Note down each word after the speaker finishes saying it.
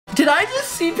Did I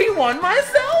just CP1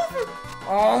 myself?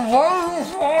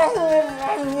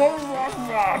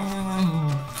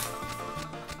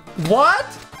 What?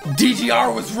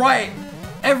 DGR was right.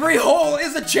 Every hole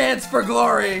is a chance for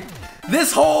glory.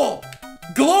 This hole,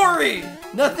 glory.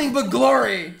 Nothing but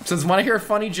glory. Says, wanna hear a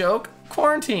funny joke?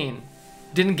 Quarantine.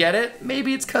 Didn't get it?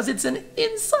 Maybe it's cause it's an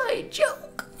inside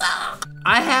joke.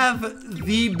 I have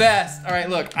the best. All right,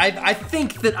 look, I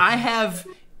think that I have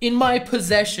in my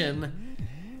possession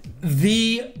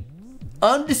the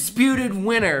undisputed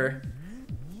winner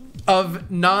of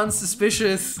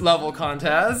non-suspicious level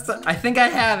contest. I think I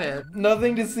have it.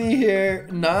 Nothing to see here.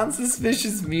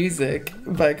 Non-suspicious music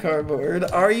by Cardboard.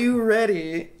 Are you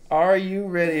ready? Are you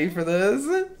ready for this?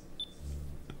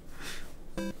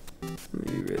 Are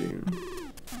you ready?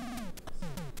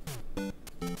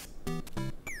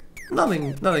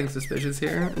 Nothing suspicious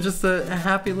here. Just a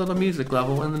happy little music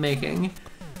level in the making.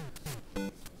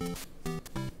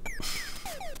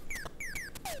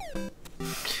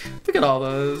 Look at all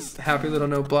those happy little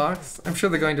note blocks. I'm sure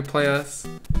they're going to play us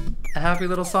a happy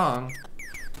little song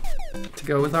to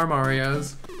go with our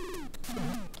Marios.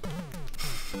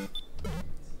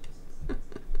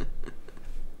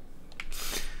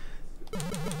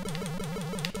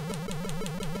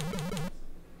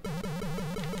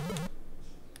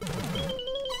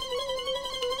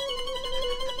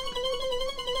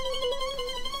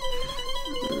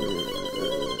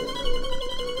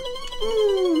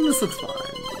 This looks fine.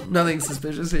 Nothing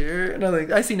suspicious here.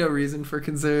 Nothing. I see no reason for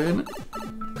concern.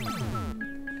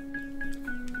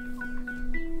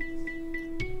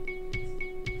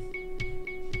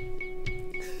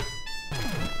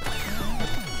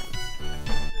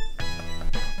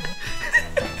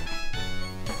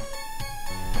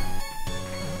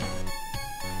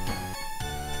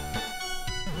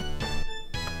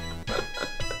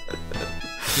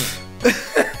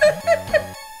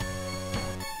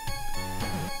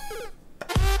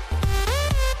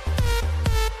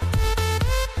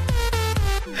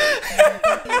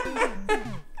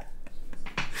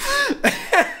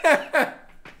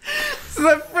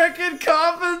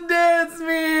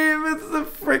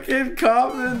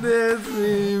 Common dance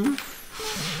meme.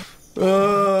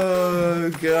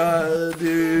 Oh god,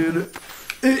 dude.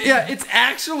 Yeah, it's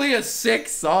actually a sick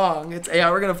song. Yeah,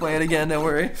 we're gonna play it again. Don't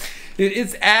worry.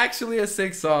 It's actually a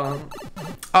sick song.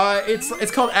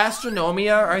 It's called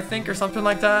Astronomia, I think, or something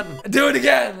like that. Do it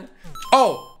again.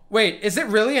 Oh wait, is it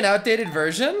really an outdated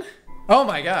version? Oh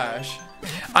my gosh.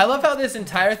 I love how this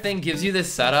entire thing gives you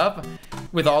this setup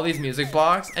with all these music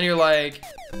blocks, and you're like,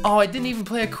 oh, I didn't even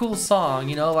play a cool song,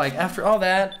 you know, like after all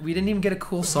that, we didn't even get a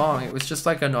cool song. It was just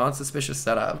like a non-suspicious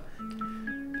setup.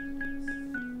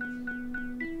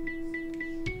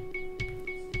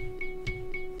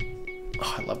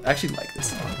 Oh, I actually like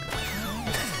this song.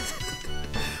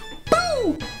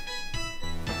 Boo!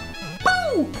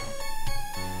 Boo!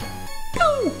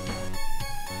 Boo!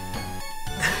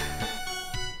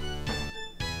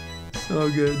 So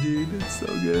good, dude, it's so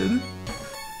good.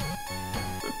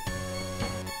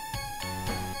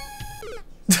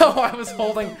 Oh, I was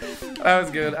holding, that was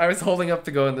good. I was holding up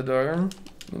to go in the door and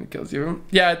it kills you.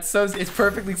 Yeah, it's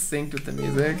perfectly synced with the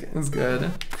music. It's good.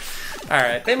 All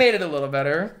right, they made it a little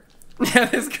better. Yeah,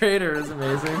 this creator is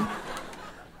amazing.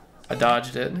 I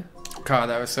dodged it.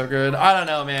 God, that was so good. I don't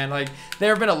know, man. Like, there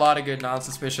have been a lot of good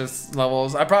non-suspicious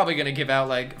levels. I'm probably gonna give out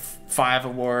like 5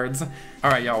 awards. All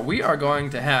right, y'all, we are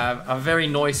going to have a very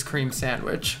Noice cream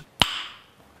sandwich.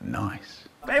 Nice.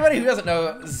 For anybody who doesn't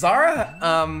know, Zara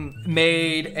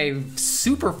made a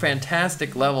super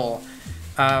fantastic level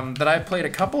that I played a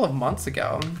couple of months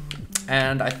ago,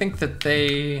 and I think that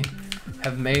they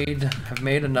have made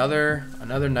another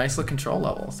nice little control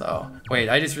level. So wait,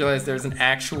 I just realized there's an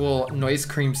actual Noice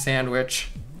cream sandwich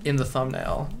in the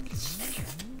thumbnail.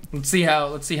 Let's see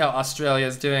how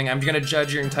Australia's doing. I'm gonna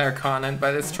judge your entire continent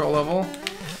by this troll level.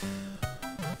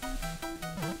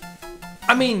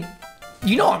 I mean,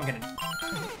 you know I'm gonna.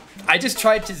 I just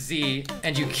tried to Z,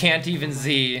 and you can't even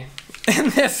Z in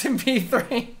the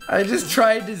SMP3. I just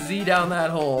tried to Z down that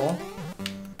hole.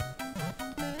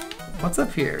 What's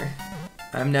up here?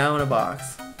 I'm now in a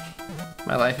box.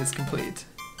 My life is complete.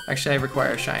 Actually, I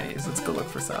require shinies. Let's go look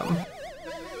for some.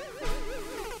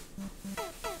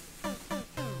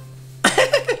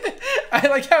 I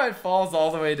like how it falls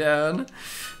all the way down.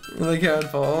 I like how it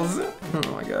falls. Oh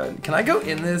my god. Can I go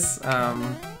in this?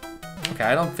 Okay,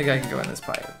 I don't think I can go in this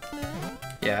pipe.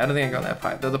 Yeah, I don't think I can go in that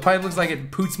pipe. Though the pipe looks like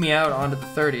it poots me out onto the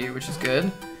 30, which is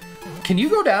good. Can you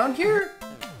go down here?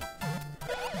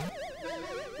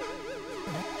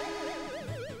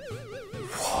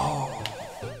 Whoa.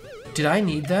 Did I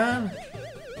need that?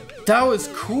 That was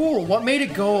cool. What made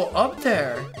it go up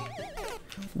there?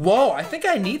 Whoa, I think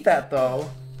I need that though.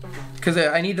 Because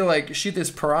I need to like shoot this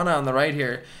piranha on the right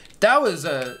here. That was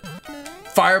a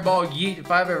fireball yeet if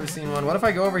I've ever seen one. What if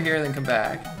I go over here and then come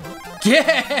back?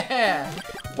 Yeah!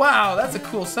 Wow, that's a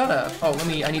cool setup. Oh,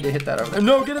 I need to hit that over there.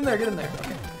 No, get in there, get in there.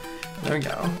 Okay, there we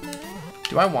go.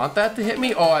 Do I want that to hit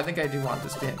me? Oh, I think I do want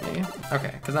this to hit me.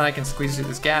 Okay, because then I can squeeze through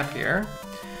this gap here.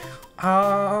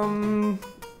 I'm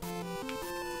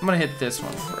gonna hit this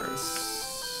one first.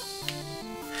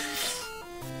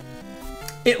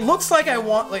 It looks like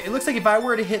it looks like if I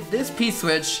were to hit this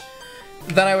P-switch,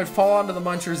 then I would fall onto the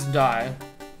munchers and die.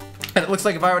 And it looks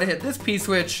like if I were to hit this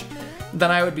P-switch, then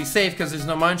I would be safe because there's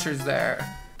no munchers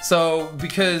there. So,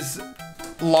 because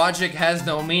logic has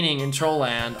no meaning in Troll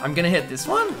Land, I'm gonna hit this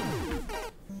one.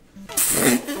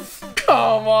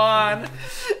 Come on!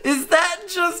 Is that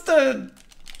just a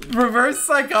reverse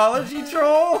psychology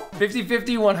troll?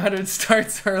 50-50, 100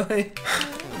 starts early.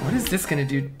 What is this gonna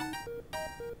do?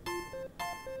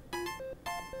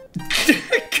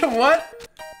 What?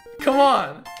 Come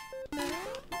on.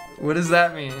 What does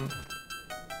that mean?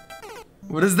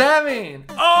 What does that mean?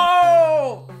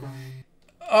 Oh!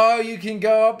 Oh, you can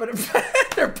go up and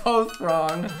they're both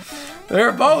wrong.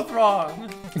 They're both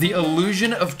wrong. The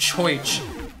illusion of choice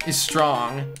is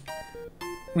strong.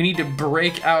 We need to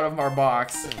break out of our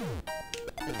box.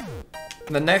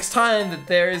 The next time that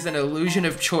there is an illusion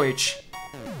of choice,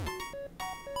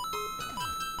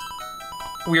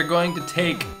 we are going to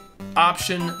take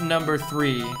option number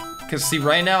 3. Because see,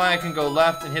 right now I can go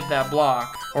left and hit that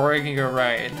block, or I can go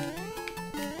right.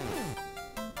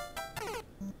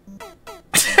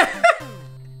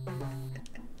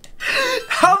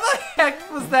 How the heck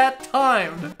was that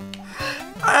timed?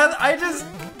 I just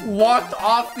walked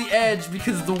off the edge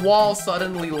because the wall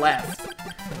suddenly left.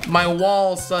 My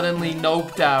wall suddenly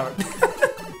noped out.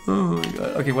 Oh my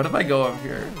god. Okay, what if I go up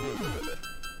here?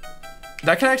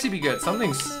 That could actually be good.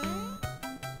 Something's...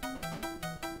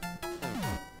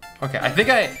 Okay, I think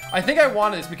I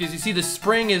want this because you see the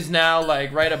spring is now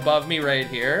like right above me right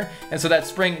here. And so that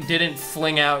spring didn't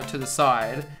fling out to the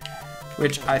side,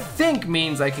 which I think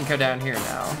means I can come down here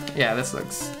now. Yeah, this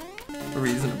looks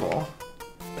reasonable.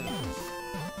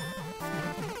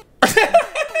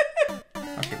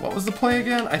 Okay, what was the play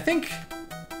again? I think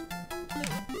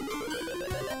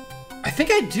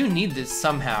I do need this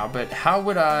somehow, but how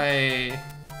would I...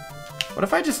 What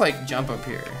if I just like jump up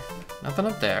here? Nothing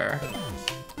up there.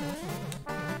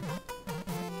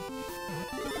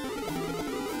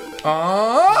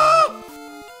 Oh!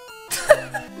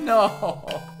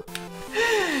 No!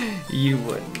 You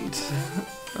wouldn't.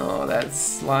 Oh, that's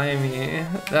slimy.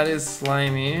 That is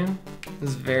slimy. This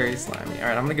is very slimy.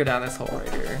 Alright, I'm gonna go down this hole right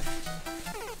here.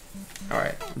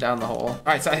 Alright, down the hole.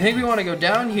 Alright, so I think we want to go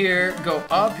down here, go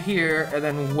up here, and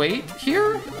then wait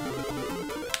here?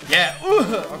 Yeah, ooh,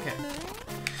 okay.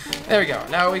 There we go.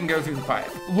 Now we can go through the pipe.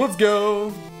 Let's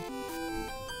go!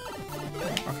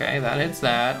 Okay, that hits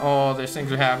that. Oh, there's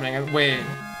things are happening. Wait.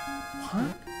 What?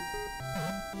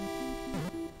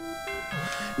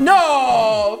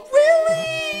 No!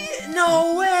 Really?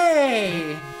 No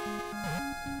way!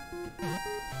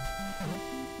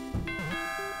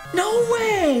 No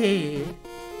way!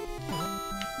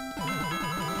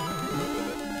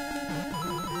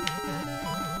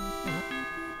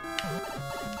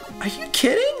 Are you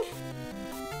kidding?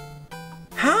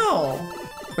 How?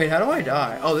 Wait, how do I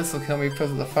die? Oh, this will kill me because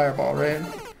of the fireball, right?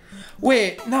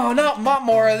 Wait, no, not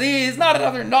more of these. Not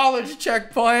another knowledge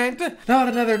checkpoint. Not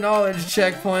another knowledge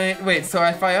checkpoint. Wait, so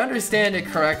if I understand it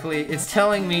correctly, it's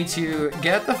telling me to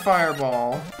get the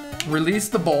fireball, release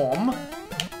the bomb,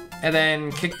 and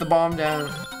then kick the bomb down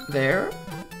there.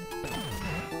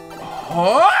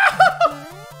 Oh!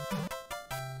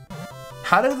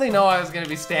 How did they know I was gonna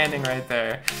be standing right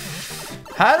there?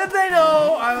 How did they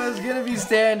know I was gonna be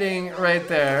standing right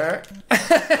there?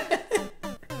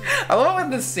 I love when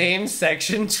the same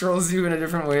section trolls you in a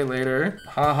different way later.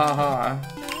 Ha ha ha.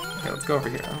 Okay, let's go over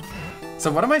here.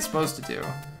 So what am I supposed to do?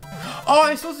 Oh,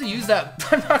 I'm supposed to use that.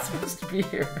 I'm not supposed to be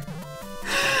here.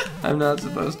 I'm not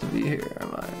supposed to be here,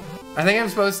 am I? I think I'm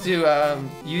supposed to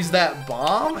use that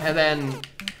bomb and then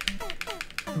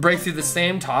break through the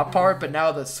same top part, but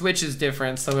now the switch is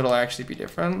different, so it'll actually be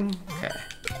different. Okay.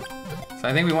 So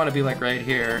I think we want to be like right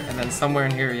here, and then somewhere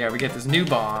in here, yeah, we get this new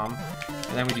bomb,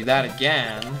 and then we do that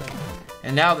again.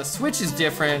 And now the switch is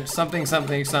different, something,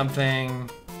 something,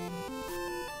 something.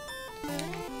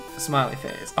 Smiley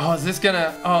face. Oh, is this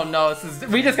gonna, oh no, this is,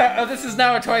 we just got, oh, this is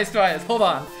now a twice. Hold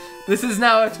on. This is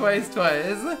now a twice.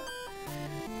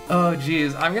 Oh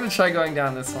geez, I'm gonna try going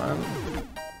down this one.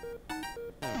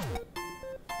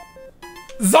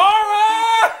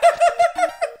 Zara!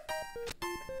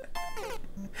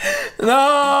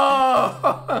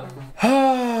 No!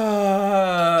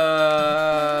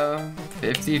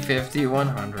 50, 50,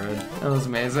 100. That was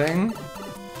amazing.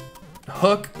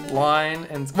 Hook, line,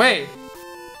 and wait!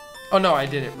 Oh no, I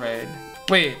did it right.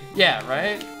 Wait, yeah,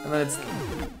 right? And then it's...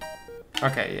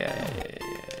 Okay, yeah.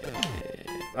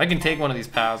 I can take one of these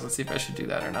pals. Let's see if I should do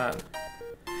that or not.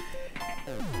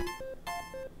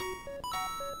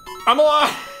 I'm alive!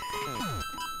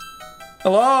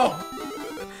 Hello?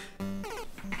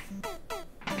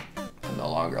 I'm no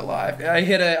longer alive. I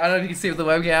hit a, I don't know if you can see with the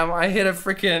webcam, I hit a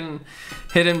freaking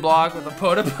hidden block with a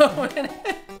Potopo in it.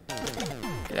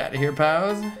 Get out of here,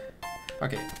 pals.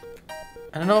 Okay.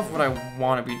 I don't know if what I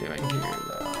want to be doing here,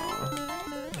 though.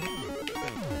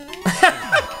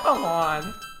 Come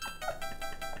on.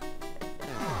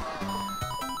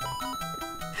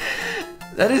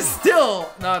 That is still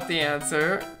not the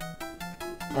answer.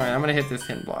 Alright, I'm gonna hit this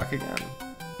hidden block again.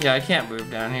 Yeah, I can't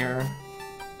move down here.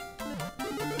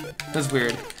 That's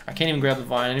weird. I can't even grab the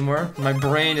vine anymore. My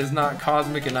brain is not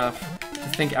cosmic enough to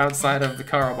think outside of the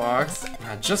Carl box.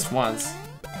 Just once,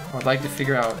 I would like to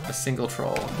figure out a single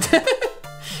troll.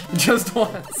 Just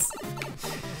once.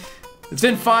 It's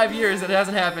been 5 years, it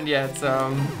hasn't happened yet,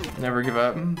 so never give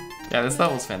up. Yeah, this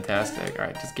level's fantastic.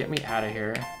 Alright, just get me out of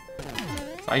here.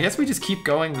 So I guess we just keep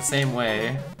going the same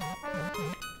way.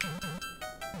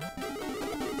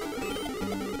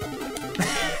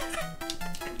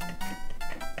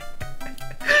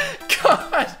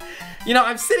 God! You know,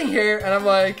 I'm sitting here and I'm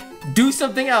like, do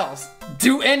something else.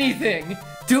 Do anything.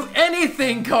 Do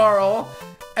anything, Carl.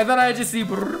 And then I just see...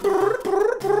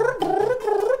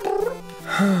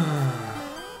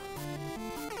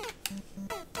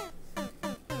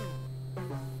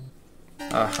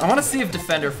 I want to see if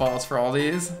Defender falls for all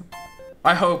these.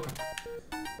 I hope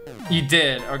you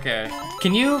did. Okay.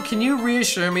 Can you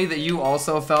reassure me that you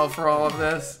also fell for all of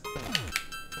this,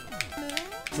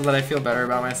 so that I feel better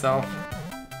about myself?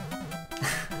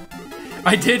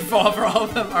 I did fall for all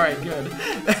of them. All right, good.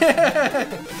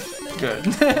 Good.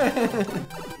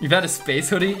 You've had a space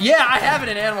hoodie? Yeah, I have it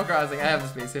in Animal Crossing. I have the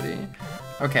space hoodie.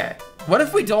 Okay. What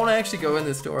if we don't actually go in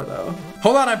this door, though?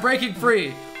 Hold on, I'm breaking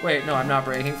free. Wait, no, I'm not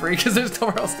breaking free because there's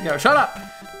nowhere else to go. Shut up!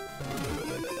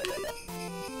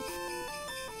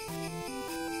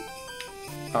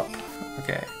 Up.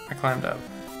 Okay, I climbed up.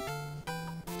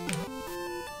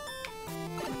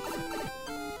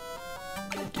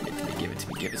 Give it to me, give it to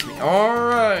me, give it to me. All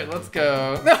right, let's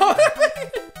go. No!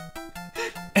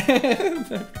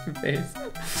 Face.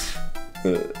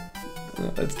 Oh,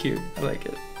 that's cute. I like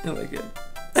it. I like it.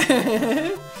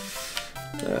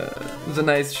 It was a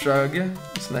nice shrug.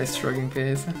 It's a nice shrugging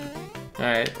face.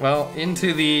 Alright, well,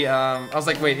 into the, I was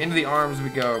like, wait, into the arms we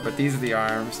go, but these are the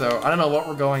arms, so I don't know what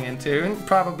we're going into.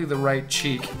 Probably the right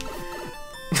cheek.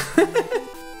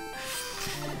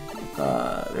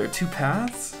 There are 2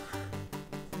 paths?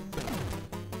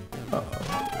 Uh-oh.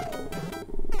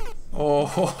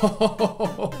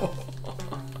 Oh.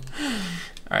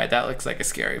 Alright, that looks like a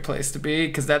scary place to be,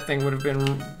 because that thing would have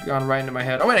gone right into my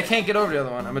head. Oh wait, I can't get over the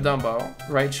other one. I'm a Dumbo.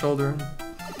 Right shoulder.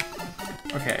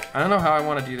 Okay, I don't know how I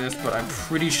want to do this, but I'm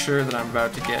pretty sure that I'm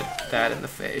about to get that in the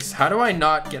face. How do I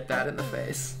not get that in the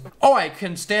face? Oh, I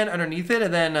can stand underneath it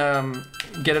and then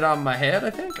get it on my head, I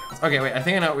think? Okay, wait, I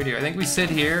think I know what we do. I think we sit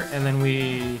here and then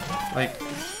we, like,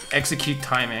 execute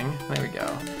timing. There we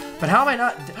go. But how am I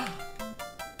not...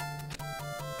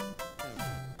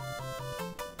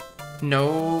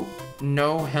 No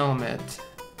helmet.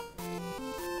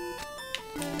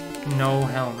 No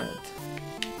helmet.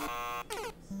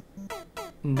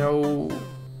 No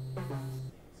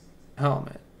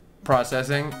helmet.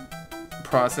 Processing.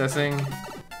 Processing.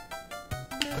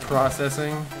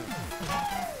 Processing.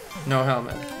 No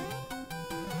helmet.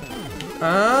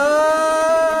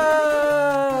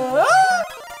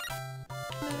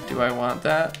 Do I want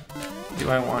that?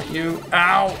 Do I want you?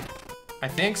 Ow! I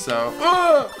think so.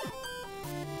 Oh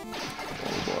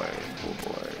boy, oh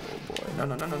boy, oh boy. No,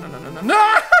 no, no, no, no, no, no, no,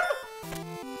 no!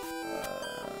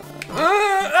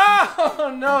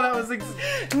 Oh no, that was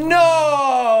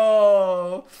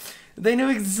no! They knew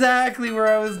exactly where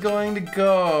I was going to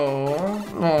go.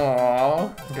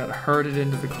 Aww. Got herded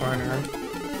into the corner.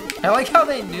 I like how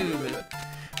they knew that.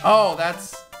 Oh,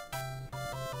 that's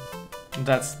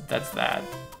that.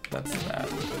 That's that.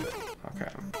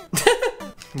 Okay.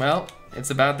 Well,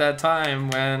 it's about that time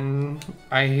when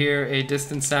I hear a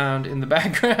distant sound in the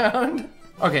background.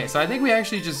 Okay, so I think we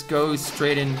actually just go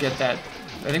straight and get that.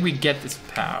 I think we get this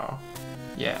POW.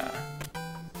 Yeah.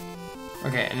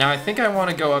 Okay, and now I think I want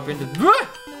to go up into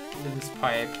this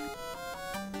pipe.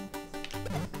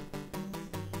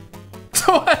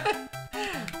 What?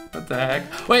 What the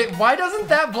heck? Wait, why doesn't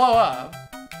that blow up?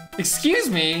 Excuse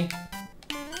me?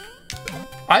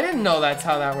 I didn't know that's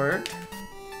how that worked.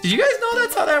 Did you guys know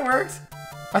that's how that worked?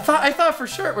 I thought for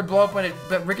sure it would blow up when it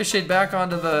ricocheted back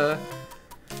onto the...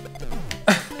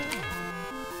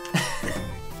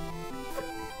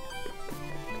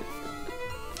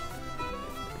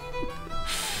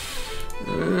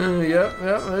 Yep,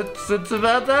 it's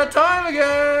about that time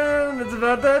again. It's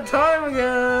about that time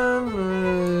again.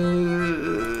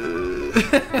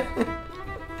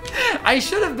 I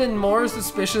should have been more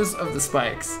suspicious of the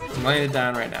spikes. I'm laying it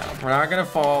down right now. We're not gonna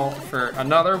fall for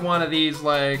another one of these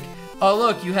like, oh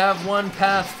look, you have one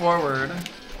path forward,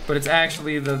 but it's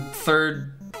actually the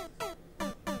third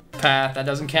path. That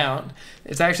doesn't count.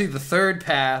 It's actually the third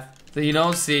path that you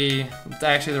don't see. It's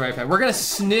actually the right path. We're gonna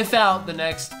sniff out the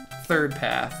next third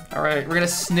path. All right, we're gonna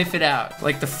sniff it out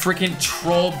like the freaking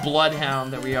troll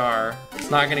bloodhound that we are. It's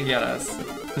not gonna get us.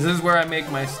 This is where I make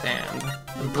my stand.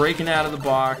 I'm breaking out of the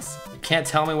box. You can't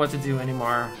tell me what to do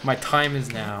anymore. My time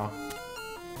is now.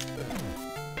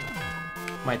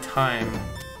 My time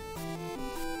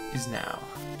is now.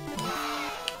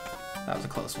 That was a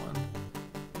close one.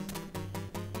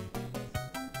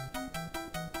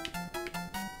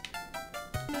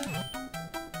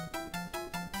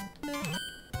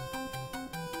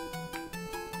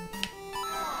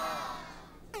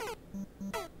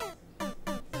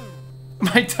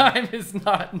 My time is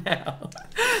not now.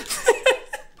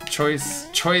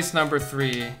 Choice number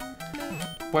 3.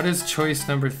 What is choice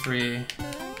number 3?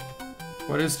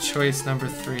 What is choice number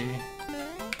 3?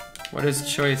 What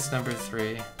is choice number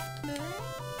 3?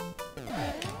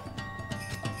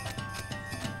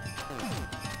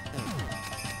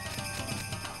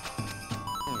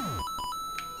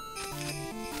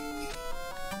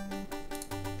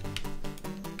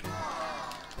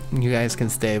 You guys can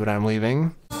stay, but I'm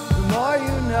leaving. The more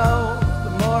you know,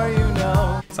 the more you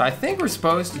know. So I think we're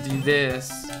supposed to do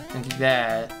this and do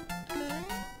that.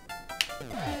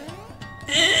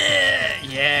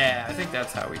 Yeah, I think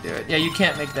that's how we do it. Yeah, you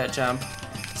can't make that jump.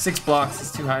 6 blocks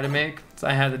is too high to make, so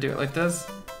I had to do it like this.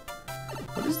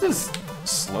 What is this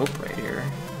slope right here?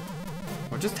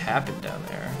 What just happened down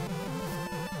there?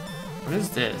 What is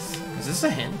this? Is this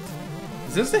a hint?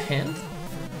 Is this a hint?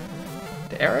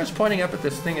 The arrow is pointing up at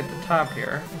this thing at the top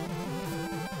here.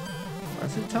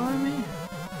 What's it telling me?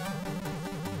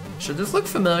 Should this look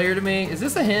familiar to me? Is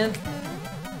this a hint?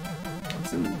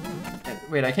 What's in...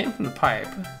 Wait, I came from the pipe.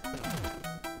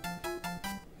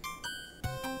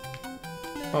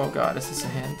 Oh god, is this a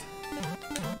hint?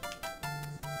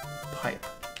 Pipe.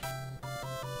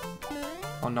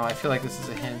 Oh no, I feel like this is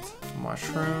a hint.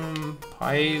 Mushroom,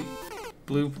 pipe,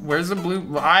 blue... Where's the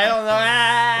blue... I don't know!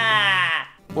 Ah!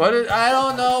 I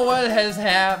don't know what is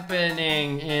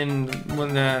happening in... No.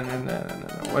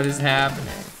 What is happening?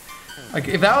 Like,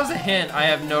 if that was a hint, I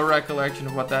have no recollection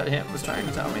of what that hint was trying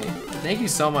to tell me. Thank you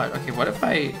so much. Okay, what if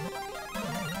I...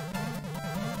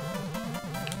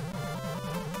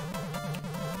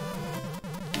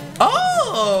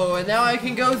 Oh, and now I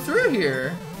can go through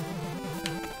here.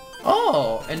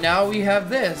 Oh, and now we have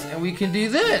this, and we can do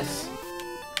this.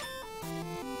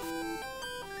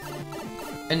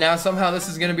 And now somehow this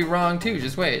is gonna be wrong too.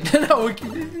 Just wait. No, we can...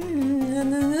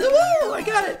 Whoa, I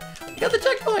got it. I got the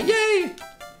checkpoint. Yay!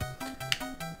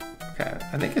 Okay,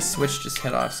 I think a switch just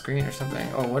hit off screen or something.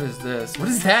 Oh, what is this? What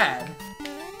is that?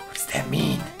 What does that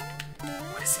mean?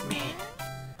 What does it mean?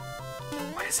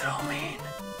 What does it all mean?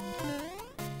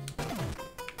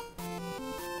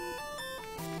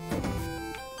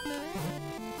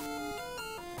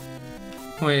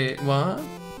 Wait, what?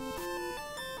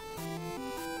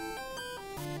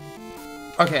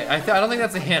 Okay, I don't think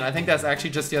that's a hint. I think that's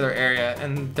actually just the other area,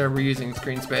 and they're reusing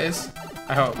screen space.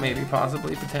 I hope, maybe,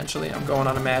 possibly, potentially. I'm going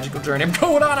on a magical journey. I'm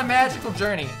going on a magical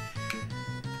journey!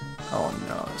 Oh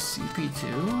no, CP2?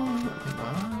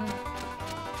 What?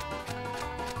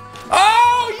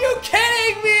 Oh, you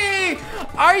kidding me?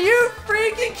 Are you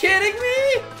freaking kidding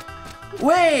me?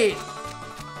 Wait.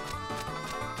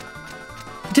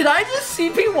 Did I just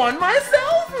CP1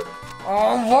 myself?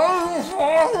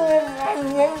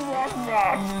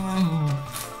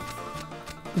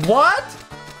 What?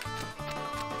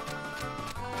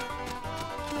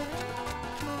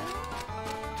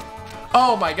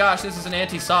 Oh my gosh, this is an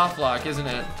anti-soft lock, isn't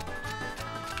it?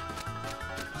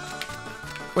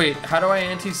 Wait, how do I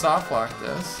anti-soft lock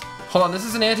this? Hold on, this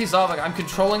is an anti-soft lock. I'm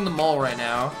controlling the mole right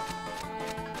now.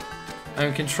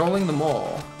 I'm controlling the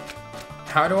mole.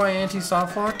 How do I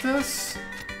anti-soft lock this?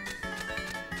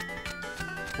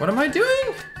 What am I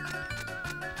doing?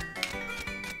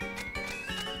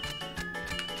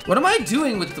 What am I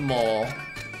doing with the mole?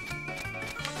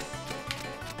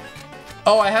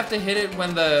 Oh, I have to hit it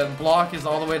when the block is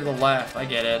all the way to the left. I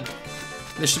get it.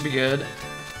 This should be good.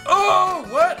 Oh,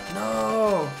 what?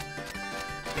 No.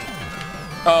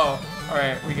 Oh, all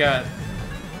right, we got,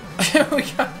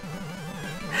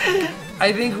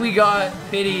 I think we got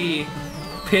pity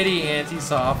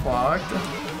anti-soft locked.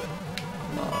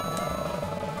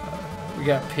 We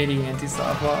got pity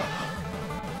anti-soft lock.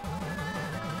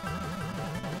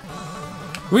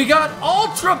 We got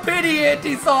ultra pity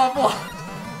anti-soft lock.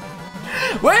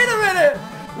 Wait a minute!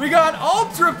 We got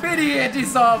ultra pity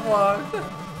anti-soft lock.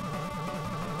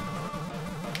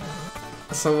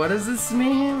 So what does this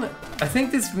mean? I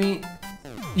think this means...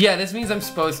 Yeah, this means I'm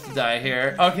supposed to die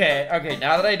here. Okay,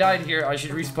 now that I died here, I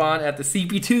should respawn at the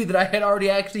CP2 that I had already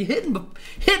actually hit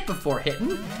before.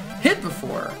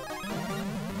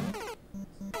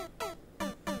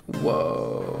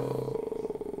 Whoa.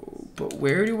 But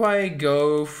where do I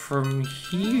go from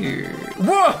here?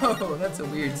 Whoa, that's a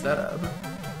weird setup.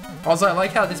 Also, I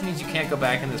like how this means you can't go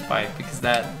back in this pipe because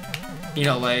that, you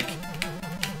know, like,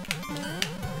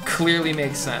 clearly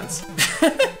makes sense.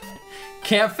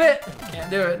 Can't fit,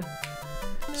 can't do it.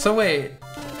 So wait,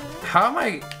 how am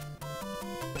I?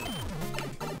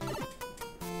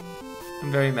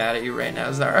 I'm very mad at you right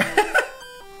now, Zara.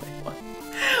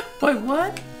 Wait,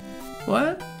 what?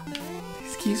 What?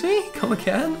 Excuse me? Come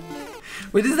again?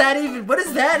 What does that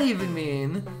even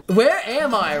mean? Where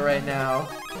am I right now?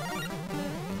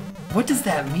 What does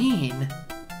that mean?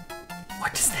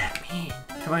 What does that mean?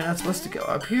 Am I not supposed to go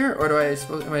up here, or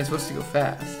am I supposed to go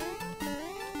fast?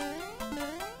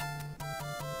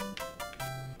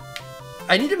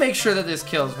 I need to make sure that this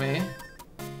kills me.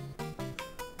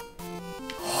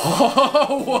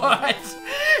 Oh, what?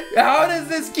 How does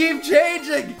this keep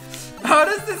changing? How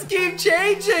does this keep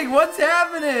changing? What's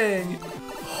happening?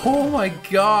 Oh my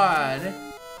god.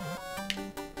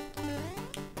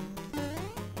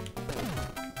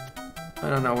 I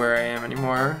don't know where I am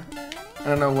anymore. I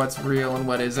don't know what's real and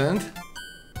what isn't.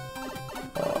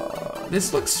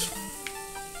 This looks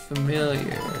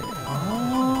familiar.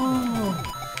 Oh,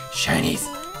 shinies.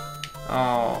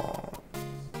 Oh,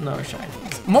 no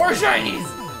shinies. More shinies.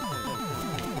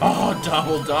 Oh,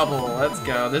 double. Let's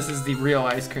go. This is the real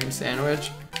ice cream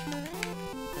sandwich.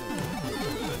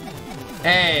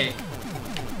 Hey.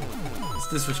 It's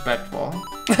disrespectful.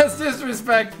 That's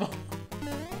disrespectful.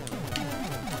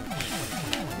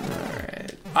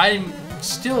 Alright. I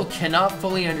still cannot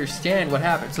fully understand what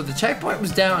happened. So the checkpoint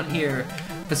was down here,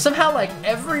 but somehow like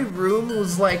every room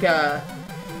was like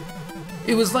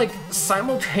it was like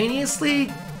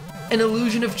simultaneously an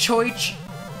illusion of choice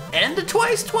and a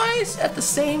twice at the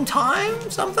same time,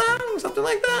 something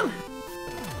like that.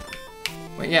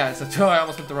 Wait, yeah, it's oh, I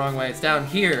almost went the wrong way. It's down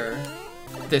here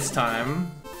this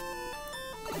time.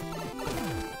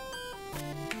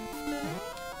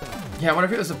 Yeah, I wonder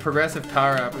if it was a progressive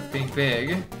power-up with being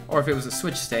big, or if it was a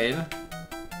switch state.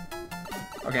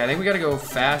 Okay, I think we gotta go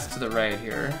fast to the right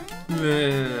here.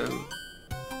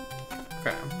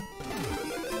 Okay.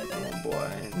 Oh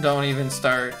boy, don't even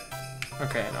start.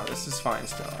 Okay, no, this is fine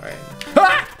still, alright.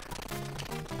 Ah!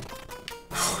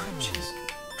 Oh, jeez.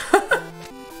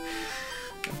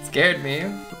 That scared me.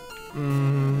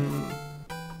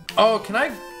 Oh, can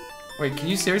I? Wait, can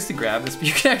you seriously grab this?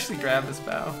 You can actually grab this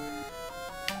bow.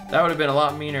 That would have been a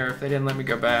lot meaner if they didn't let me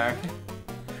go back.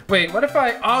 Wait, what if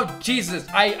I? Oh, Jesus.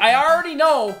 I already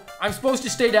know I'm supposed to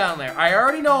stay down there. I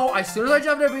already know. As soon as I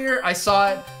jumped up here, I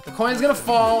saw it. The coin's gonna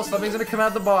fall. Something's gonna come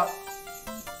out the bottom.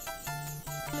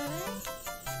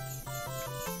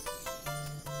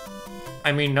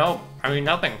 I mean, no. I mean,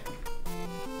 nothing.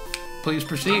 Please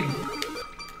proceed.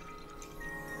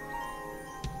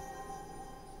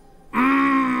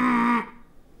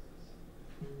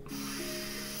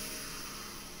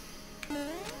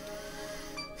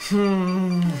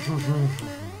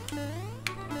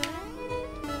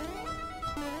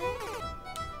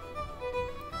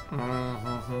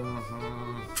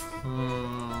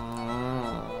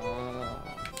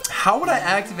 How would I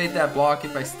activate that block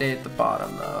if I stay at the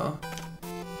bottom, though?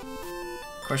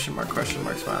 Question mark,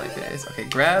 smiley face. Okay,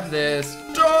 grab this.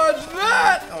 Dodge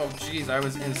that! Oh, jeez, I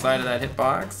was inside of that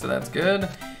hitbox, so that's good.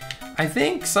 I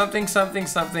think something,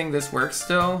 this works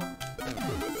still.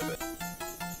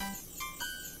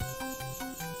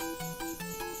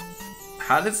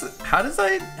 How do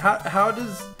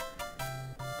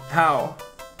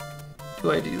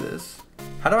I do this?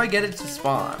 How do I get it to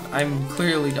spawn? I'm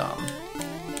clearly dumb.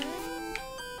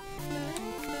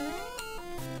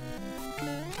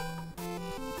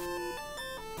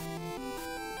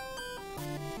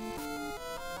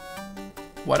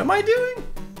 What am I doing?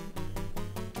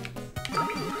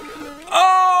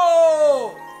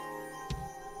 Oh!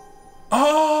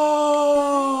 Oh!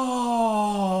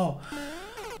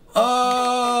 Oh!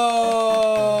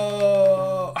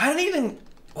 I don't even...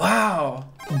 Wow.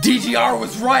 DGR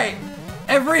was right.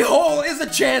 Every hole is a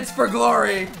chance for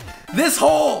glory. This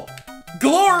hole,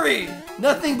 glory.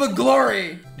 Nothing but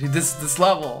glory. Dude, this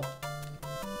level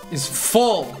is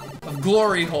full of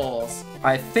glory holes.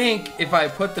 I think if I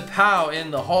put the POW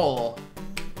in the hole,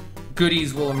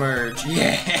 goodies will emerge.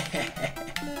 Yeah.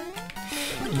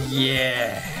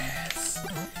 Yes.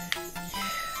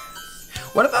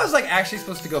 What if I was like actually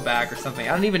supposed to go back or something?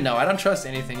 I don't even know. I don't trust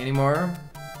anything anymore.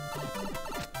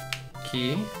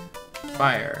 Key.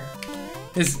 Fire.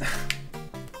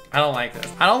 I don't like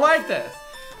this. I don't like this.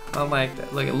 I don't like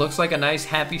that. Look, it looks like a nice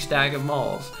happy stack of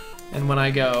moles. And when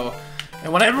I go,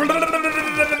 and when I...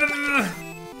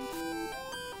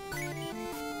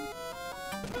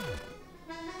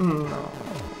 No.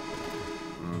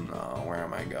 No, where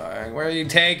am I going? Where are you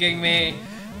taking me?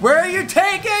 Where are you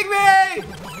taking me?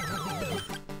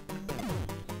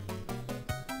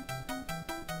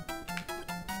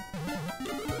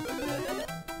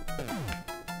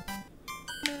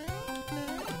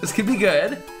 This could be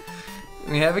good.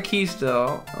 We have a key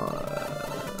still.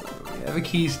 We have a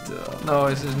key still. No,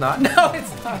 this is not. No,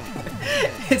 it's not good.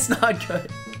 It's not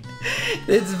good.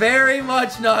 It's very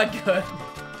much not good.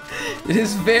 It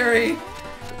is very,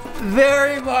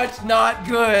 very much not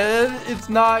good. It's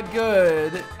not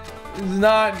good. It's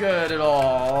not good at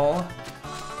all.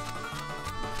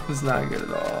 It's not good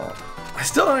at all. I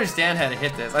still don't understand how to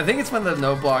hit this. I think it's when the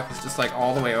no block is just like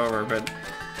all the way over, but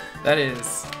that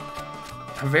is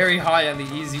very high on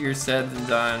the easier said than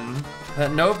done.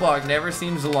 That no block never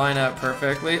seems to line up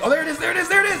perfectly. Oh, there it is, there it is,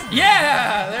 there it is!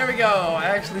 Yeah! There we go, I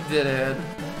actually did it.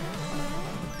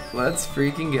 Let's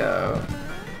freaking go.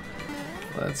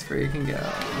 Let's freaking go.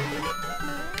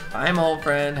 Hi, my old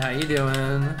friend, how you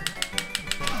doing?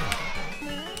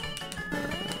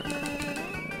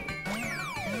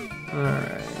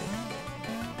 Alright.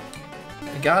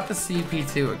 We got the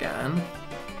CP2 again.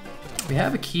 We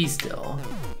have a key still.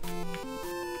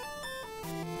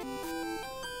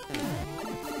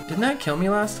 Didn't that kill me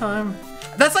last time?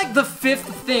 That's like the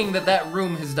 5th thing that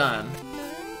room has done.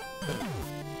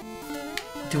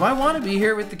 Do I want to be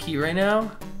here with the key right now?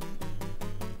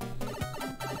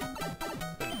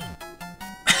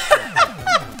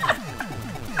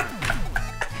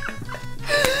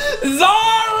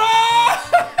 Zara!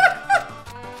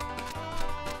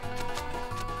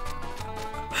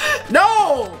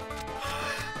 No!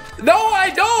 No,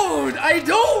 I don't! I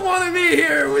don't want to be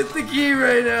here with the key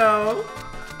right now.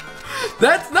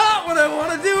 That's not what I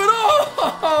want to do at all!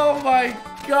 Oh my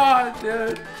god,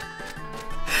 dude.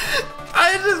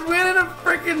 I just went in a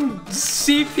freaking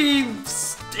CP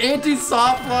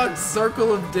anti-softlock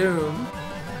circle of doom.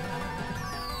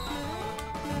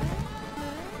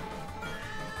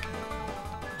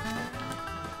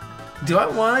 Do I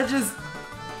want to just...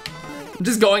 I'm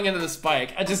just going into the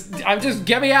spike. I'm just,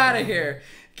 get me out of here.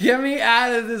 Get me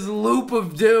out of this loop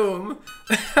of doom.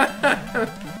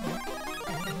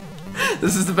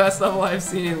 This is the best level I've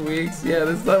seen in weeks. Yeah,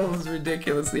 this level is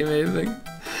ridiculously amazing.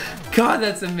 God,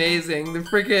 that's amazing. The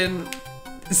freaking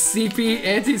CP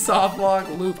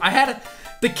anti-softlock loop.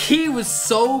 The key was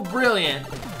so brilliant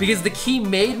because the key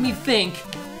made me think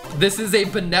this is a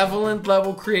benevolent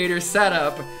level creator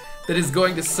setup that is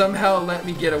going to somehow let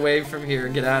me get away from here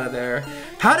and get out of there.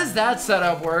 How does that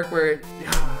setup work where it,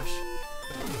 gosh,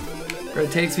 where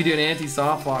it takes me to an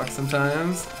anti-softlock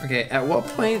sometimes? Okay, at what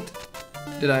point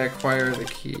did I acquire the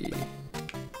key?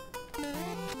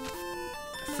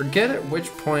 I forget at which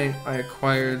point I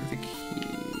acquired the key.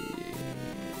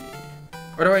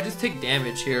 Or do I just take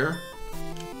damage here?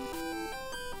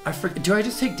 Do I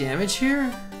just take damage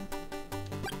here?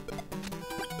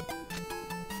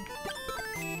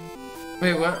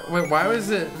 Wait, what? Wait, why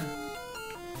was it?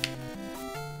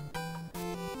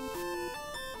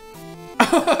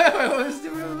 What was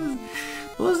different?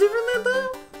 What was different than that?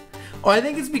 Oh, I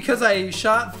think it's because I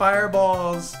shot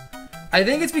fireballs. I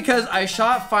think it's because I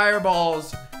shot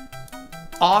fireballs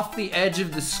off the edge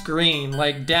of the screen,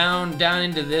 like down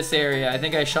into this area. I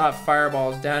think I shot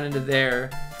fireballs down into there.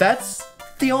 That's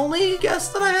the only guess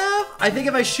that I have. I think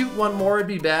if I shoot one more, it'd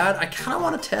be bad. I kind of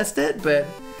want to test it, but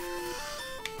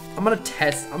I'm gonna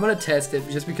test it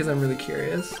just because I'm really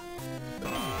curious.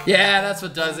 Yeah, that's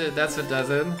what does it. That's what does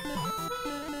it.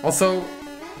 Also,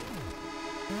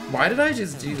 why did I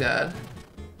just do that?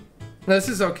 No, this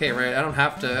is okay, right? I don't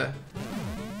have to.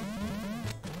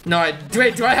 No,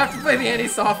 wait, do I have to play the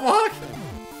anti-softlock?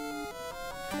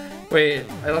 Wait,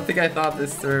 I don't think I thought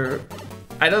this through.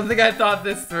 I don't think I thought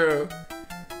this through.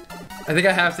 I think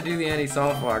I have to do the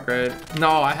anti-soft walk, right?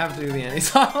 No, I have to do the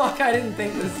anti-soft walk. I didn't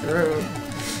think this through.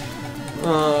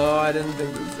 Oh, I didn't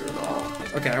think this through at all.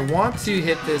 Okay, I want to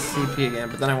hit this CP again,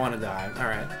 but then I want to die. All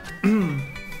right.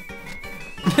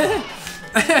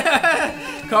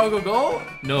 Carl go goal?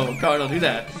 No, Carl don't do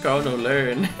that. Carl no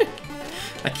learn.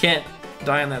 I can't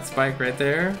die on that spike right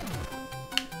there.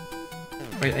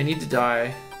 Wait, I need to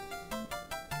die.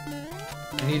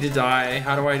 I need to die.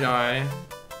 How do I die?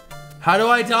 How do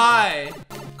I die?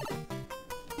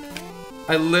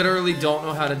 I literally don't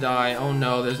know how to die. Oh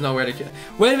no, there's nowhere to kill.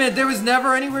 Wait a minute, there was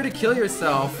never anywhere to kill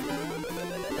yourself.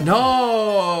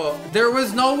 No, there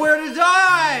was nowhere to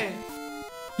die.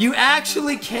 You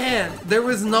actually can't. There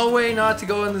was no way not to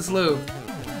go in this loop.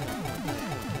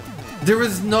 There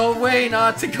was no way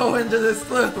not to go into this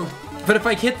loop. But if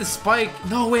I hit the spike,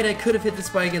 no wait, I could have hit the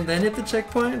spike and then hit the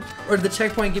checkpoint? Or did the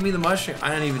checkpoint give me the mushroom? I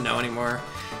don't even know anymore.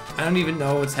 I don't even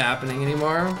know what's happening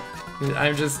anymore.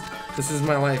 I'm just, this is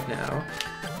my life now.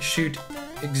 Shoot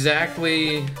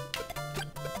exactly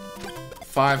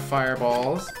 5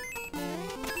 fireballs.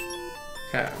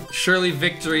 Okay, surely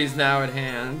victory is now at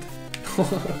hand. I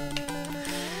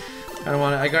kind of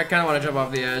want to jump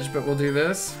off the edge, but we'll do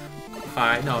this.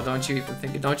 Fine, no, don't you even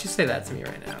think it. Don't you say that to me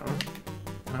right now.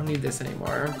 I don't need this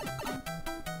anymore.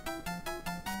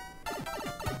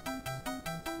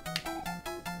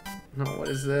 No, what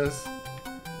is this?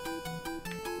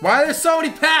 Why are there so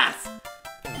many paths?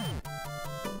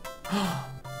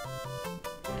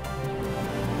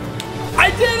 I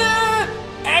did it!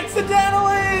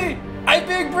 Accidentally! I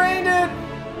big brained it!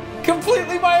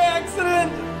 Completely by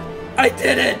accident! I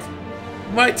did it!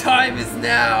 My time is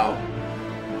now!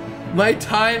 My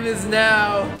time is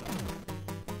now!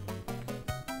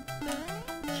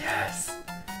 Yes!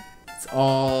 It's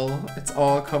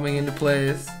all coming into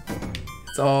place.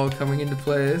 It's all coming into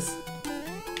place.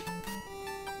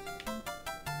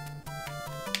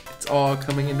 It's all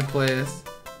coming into place.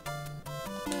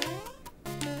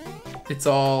 It's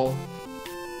all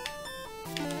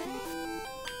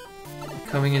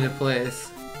coming into place.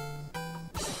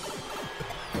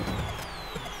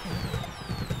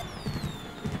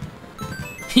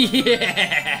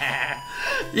 Yeah!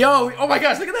 Yo, oh my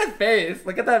gosh, look at that face.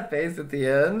 Look at that face at the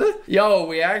end. Yo,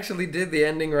 we actually did the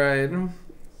ending right.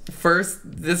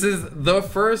 This is the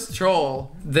first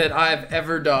troll that I've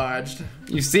ever dodged.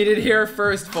 You've seen it here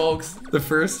first, folks. The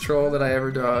first troll that I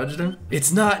ever dodged.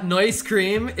 It's not Noice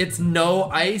cream, it's no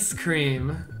ice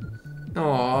cream.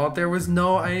 Aw, there was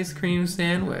no ice cream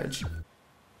sandwich.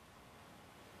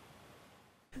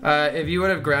 If you would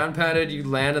have ground pounded, you'd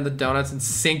land on the donuts and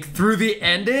sink through the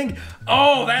ending?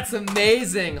 Oh, that's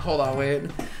amazing. Hold on, wait.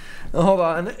 Hold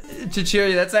on.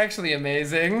 Chichiri, that's actually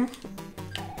amazing.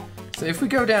 So if we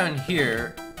go down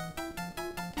here.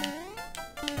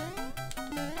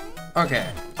 Okay.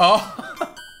 Oh.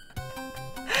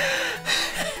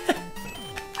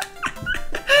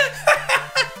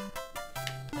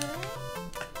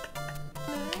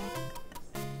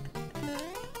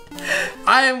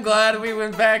 I am glad we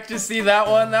went back to see that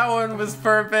one. That one was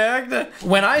perfect.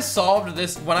 When I solved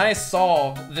this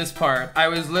part, I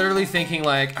was literally thinking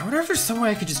like, I wonder if there's some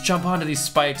way I could just jump onto these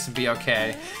spikes and be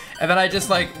okay. And then I just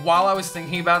like, while I was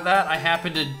thinking about that, I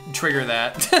happened to trigger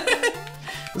that.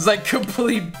 It was like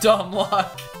complete dumb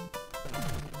luck.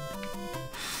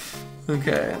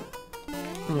 Okay.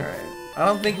 All right. I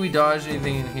don't think we dodged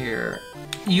anything in here.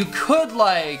 You could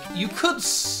like,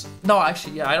 no,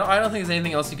 actually, yeah, I don't think there's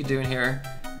anything else you could do in here.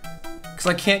 Cause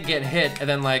I can't get hit, and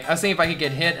then like, I was thinking if I could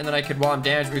get hit, and then I could, while I'm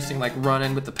damage boosting, like run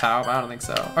in with the POW, but I don't think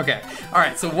so. Okay, all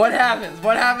right, so what happens?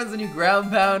 What happens when you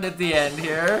ground pound at the end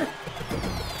here?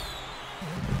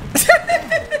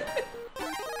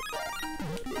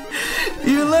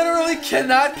 You literally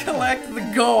cannot collect the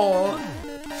goal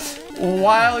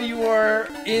while you are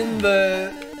in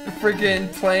the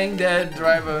freaking playing dead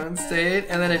dry bone state,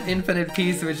 and then an infinite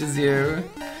P switches you.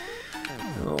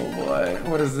 Oh boy,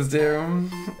 what does this do?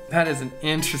 That is an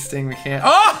interesting mechanic.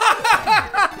 Oh!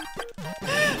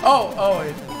 Oh,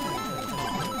 wait.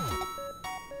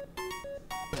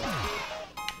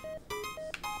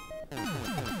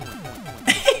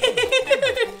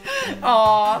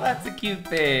 Aw, that's a cute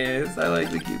face. I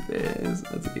like the cute face.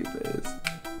 That's a cute face.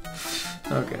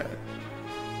 Okay.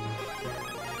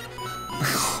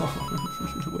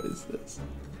 What is this?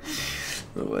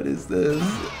 What is this?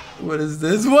 What is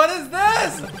this? What is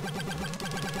this?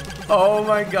 Oh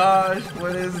my gosh,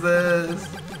 what is this?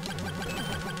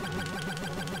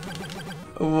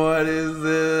 What is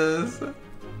this?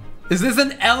 Is this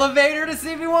an elevator to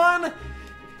CP1?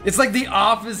 It's like the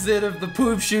opposite of the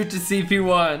poop chute to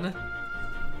CP1.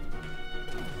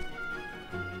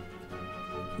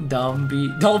 Don't be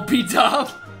dumb.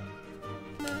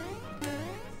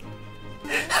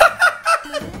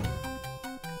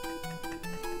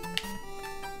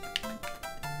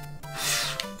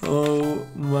 Oh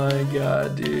my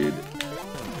god, dude.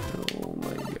 Oh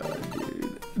my god,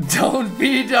 dude. Don't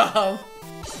be dumb.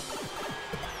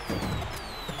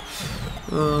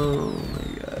 Oh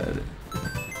my god.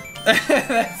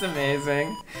 That's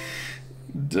amazing.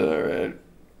 Alright.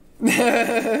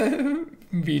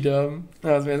 Be dumb.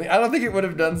 That was amazing. I don't think it would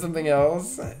have done something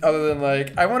else other than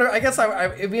like, I wonder, I guess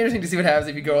it'd be interesting to see what happens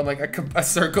if you go in like a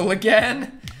circle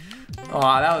again. Oh,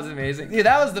 that was amazing. Yeah,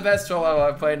 that was the best troll level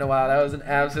I've played in a while. That was an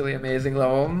absolutely amazing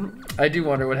level. I do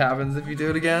wonder what happens if you do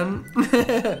it again.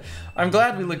 I'm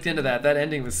glad we looked into that. That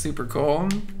ending was super cool.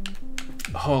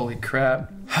 Holy crap.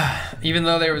 Even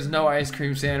though there was no ice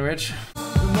cream sandwich.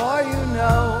 The more you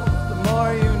know, the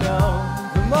more you know,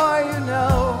 the more you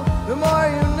know, the more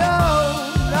you know.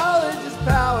 Knowledge is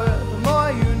power. The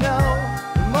more you know,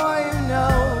 the more you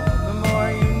know, the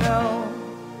more you know.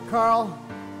 Carl,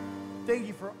 thank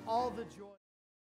you for all the joy.